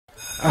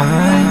What's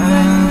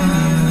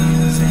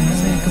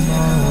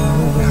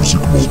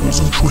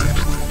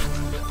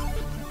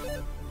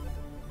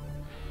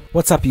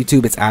up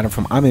YouTube, it's Adam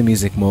from I'm a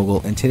Music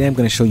Mogul, and today I'm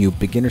going to show you a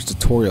beginner's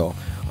tutorial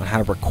on how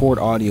to record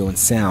audio and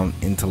sound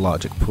into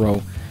Logic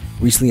Pro.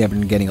 Recently I've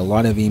been getting a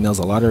lot of emails,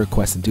 a lot of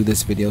requests to do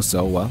this video,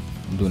 so well,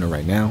 I'm doing it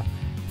right now.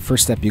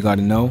 First step you got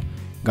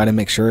to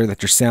make sure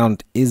that your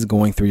sound is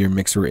going through your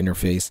mixer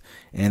interface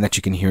and that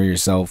you can hear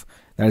yourself.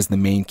 That is the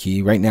main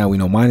key. Right now we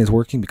know mine is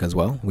working because,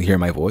 well, we hear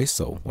my voice,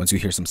 so once you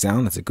hear some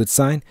sound, that's a good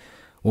sign.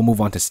 We'll move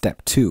on to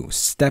step 2.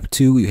 Step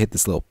 2, you hit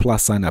this little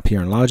plus sign up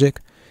here in Logic.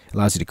 It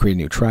allows you to create a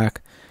new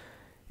track.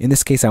 In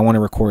this case, I want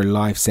to record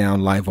live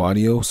sound, live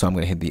audio, so I'm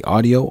going to hit the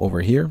audio over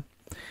here.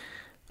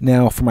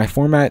 Now, for my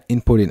format,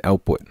 input and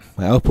output.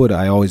 My output,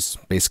 I always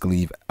basically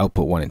leave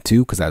output 1 and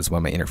 2 because that's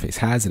what my interface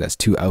has. It has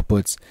 2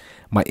 outputs.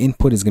 My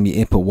input is going to be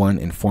input 1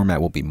 and format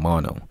will be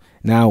mono.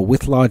 Now,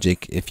 with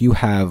Logic, if you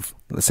have,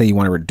 let's say you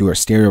want to do a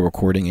stereo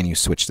recording and you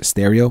switch to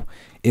stereo,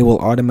 it will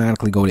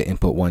automatically go to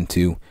input 1,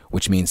 2,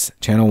 which means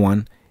channel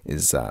 1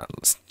 is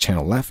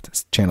channel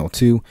left, channel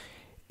 2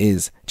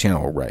 is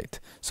channel right.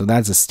 So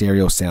that's a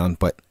stereo sound,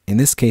 but in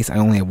this case I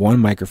only have one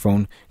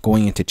microphone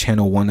going into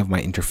channel 1 of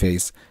my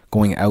interface,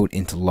 going out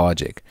into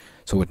Logic.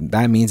 So what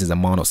that means is a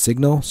mono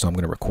signal, so I'm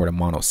going to record a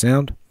mono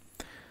sound.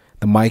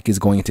 The mic is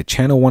going into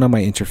channel 1 on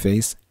my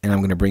interface, and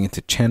I'm going to bring it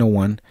to channel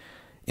 1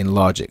 in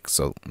Logic.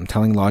 So I'm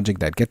telling Logic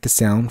that get the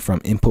sound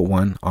from input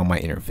 1 on my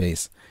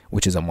interface,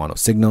 which is a mono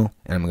signal,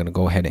 and I'm going to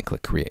go ahead and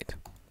click create.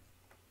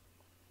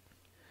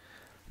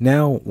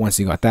 Now, once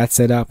you got that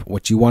set up,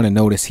 what you want to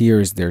notice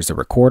here is there's a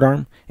record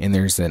arm and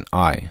there's an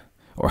I,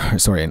 or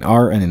sorry, an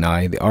R and an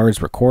I. The R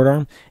is record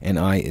arm and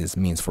I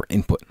means for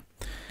input.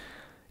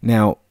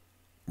 Now,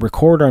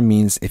 record arm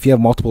means if you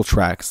have multiple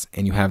tracks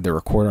and you have the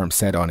record arm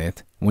set on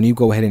it, when you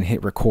go ahead and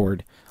hit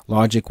record,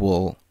 Logic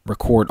will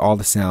record all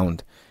the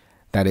sound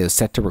that is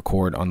set to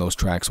record on those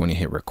tracks when you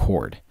hit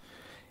record.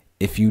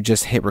 If you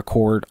just hit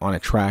record on a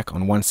track,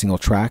 on one single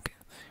track,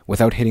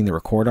 without hitting the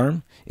record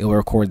arm, it will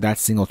record that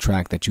single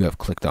track that you have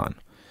clicked on.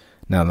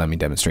 Now let me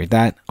demonstrate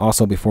that.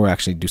 Also, before I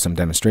actually do some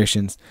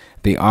demonstrations,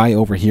 the I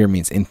over here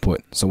means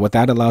input. So what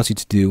that allows you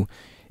to do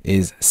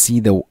is see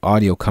the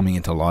audio coming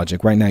into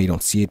Logic. Right now you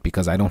don't see it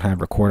because I don't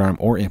have record arm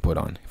or input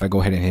on. If I go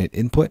ahead and hit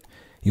input,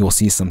 you will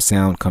see some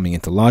sound coming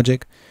into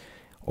Logic.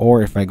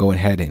 Or if I go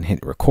ahead and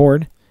hit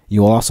record,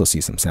 you will also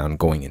see some sound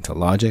going into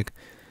Logic.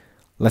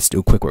 Let's do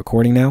a quick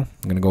recording now.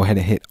 I'm going to go ahead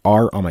and hit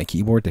R on my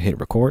keyboard to hit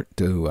record,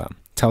 to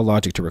tell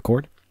Logic to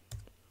record.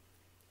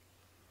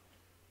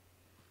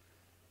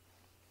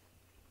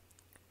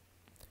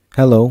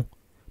 Hello,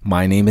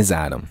 my name is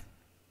Adam.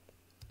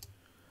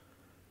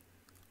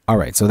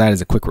 Alright, so that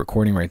is a quick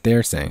recording right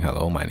there saying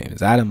hello, my name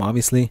is Adam,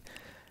 obviously.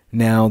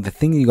 Now, the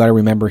thing you got to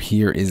remember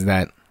here is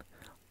that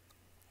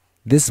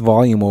this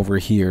volume over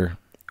here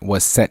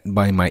was set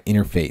by my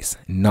interface,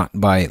 not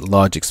by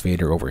Logic's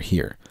fader over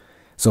here.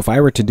 So if I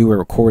were to do a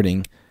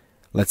recording,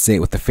 let's say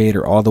with the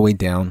fader all the way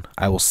down,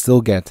 I will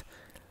still get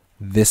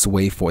this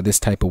waveform, this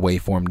type of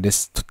waveform,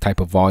 this type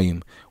of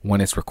volume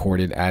when it's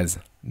recorded, as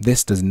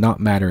this does not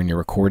matter in your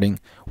recording.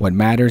 What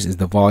matters is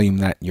the volume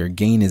that your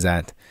gain is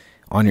at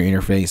on your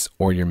interface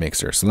or your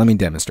mixer. So let me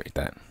demonstrate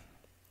that.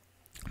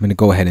 I'm going to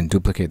go ahead and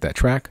duplicate that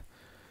track.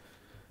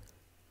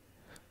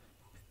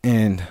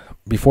 And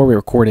before we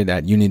recorded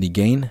at unity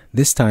gain,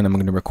 this time I'm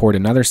going to record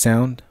another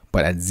sound,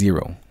 but at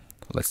 0.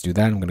 Let's do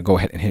that. I'm going to go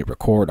ahead and hit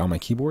record on my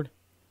keyboard.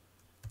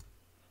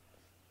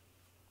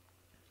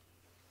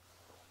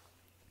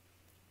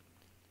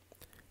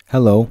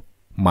 Hello,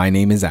 my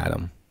name is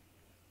Adam.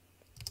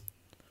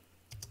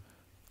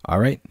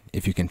 Alright,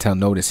 if you can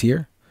notice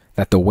here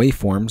that the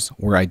waveforms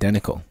were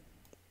identical.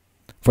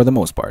 For the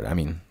most part. I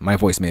mean, my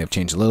voice may have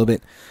changed a little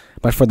bit,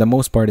 but for the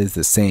most part it's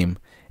the same.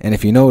 And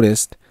if you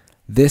noticed,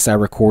 this I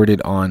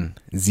recorded on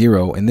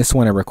 0, and this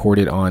one I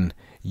recorded on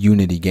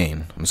unity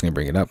gain. I'm just going to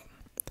bring it up.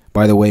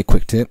 By the way,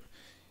 quick tip,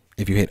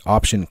 if you hit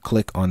option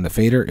click on the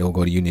fader, it will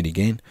go to unity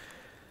gain.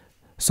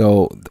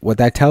 So what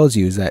that tells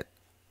you is that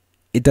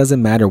it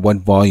doesn't matter what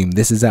volume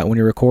this is at when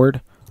you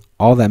record.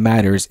 All that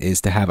matters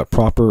is to have a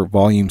proper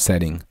volume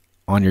setting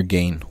on your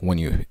gain when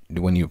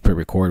you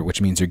pre-record,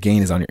 which means your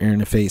gain is on your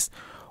interface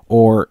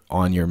or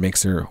on your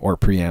mixer or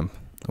preamp,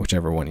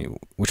 whichever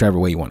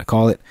way you want to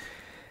call it.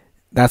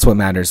 That's what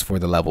matters for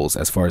the levels,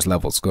 as far as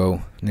levels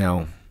go.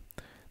 Now,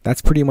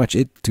 that's pretty much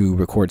it to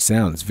record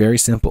sound. It's very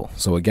simple.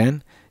 So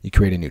again, you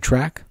create a new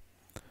track,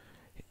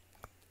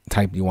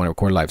 type you want to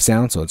record live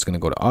sound, so it's going to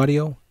go to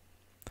audio.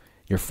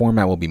 Your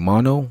format will be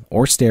mono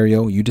or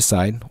stereo, you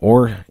decide,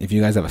 or if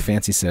you guys have a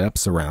fancy setup,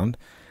 surround.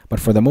 But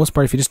for the most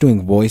part, if you're just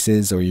doing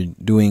voices or you're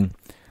doing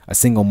a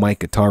single mic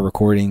guitar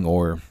recording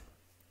or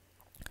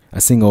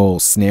a single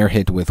snare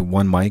hit with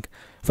one mic,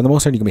 for the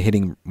most part, you're going to be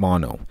hitting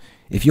mono.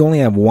 If you only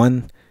have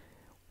one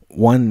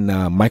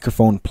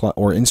microphone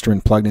or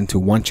instrument plugged into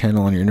one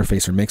channel on your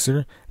interface or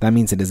mixer, that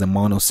means it is a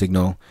mono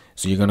signal.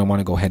 So you're going to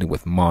want to go ahead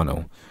with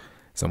mono.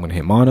 So I'm going to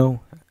hit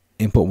mono.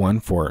 Input 1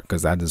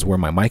 because that is where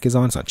my mic is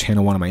on. So on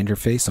channel 1 on my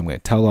interface. So I'm going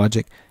to tell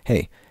Logic,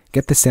 hey,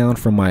 get the sound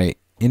from my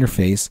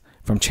interface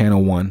from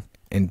channel 1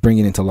 and bring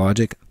it into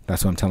Logic.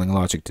 That's what I'm telling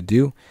Logic to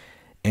do.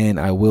 And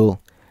I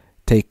will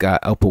take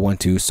output 1,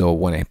 2, so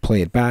when I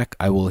play it back,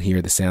 I will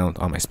hear the sound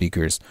on my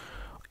speakers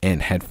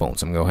and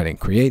headphones. I'm going to go ahead and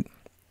create.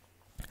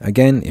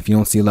 Again, if you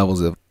don't see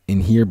levels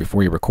in here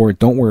before you record,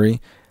 don't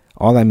worry.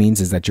 All that means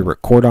is that your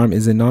record arm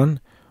isn't on,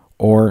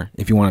 or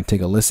if you want to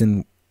take a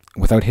listen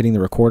without hitting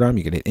the record arm,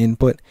 you can hit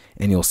input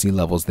and you'll see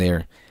levels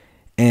there.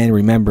 And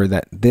remember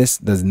that this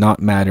does not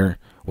matter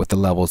with the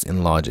levels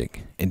in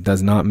Logic. It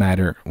does not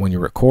matter when you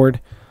record.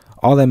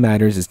 All that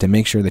matters is to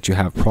make sure that you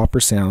have proper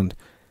sound,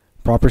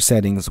 proper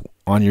settings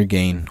on your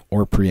gain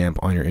or preamp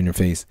on your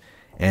interface,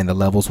 and the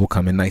levels will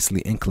come in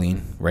nicely and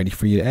clean, ready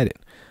for you to edit.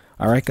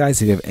 Alright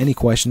guys, if you have any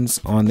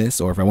questions on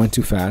this, or if I went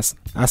too fast,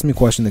 ask me a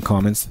question in the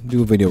comments,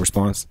 do a video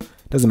response.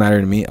 Doesn't matter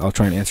to me, I'll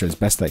try and answer as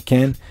best I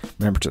can.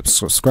 Remember to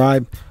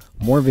subscribe,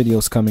 more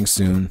videos coming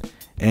soon,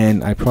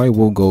 and I probably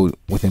will go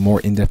with a more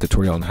in-depth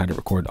tutorial on how to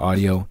record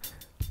audio.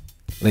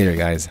 Later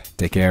guys,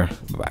 take care,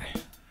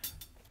 bye-bye.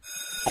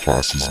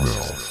 Class is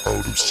now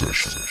out of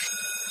session.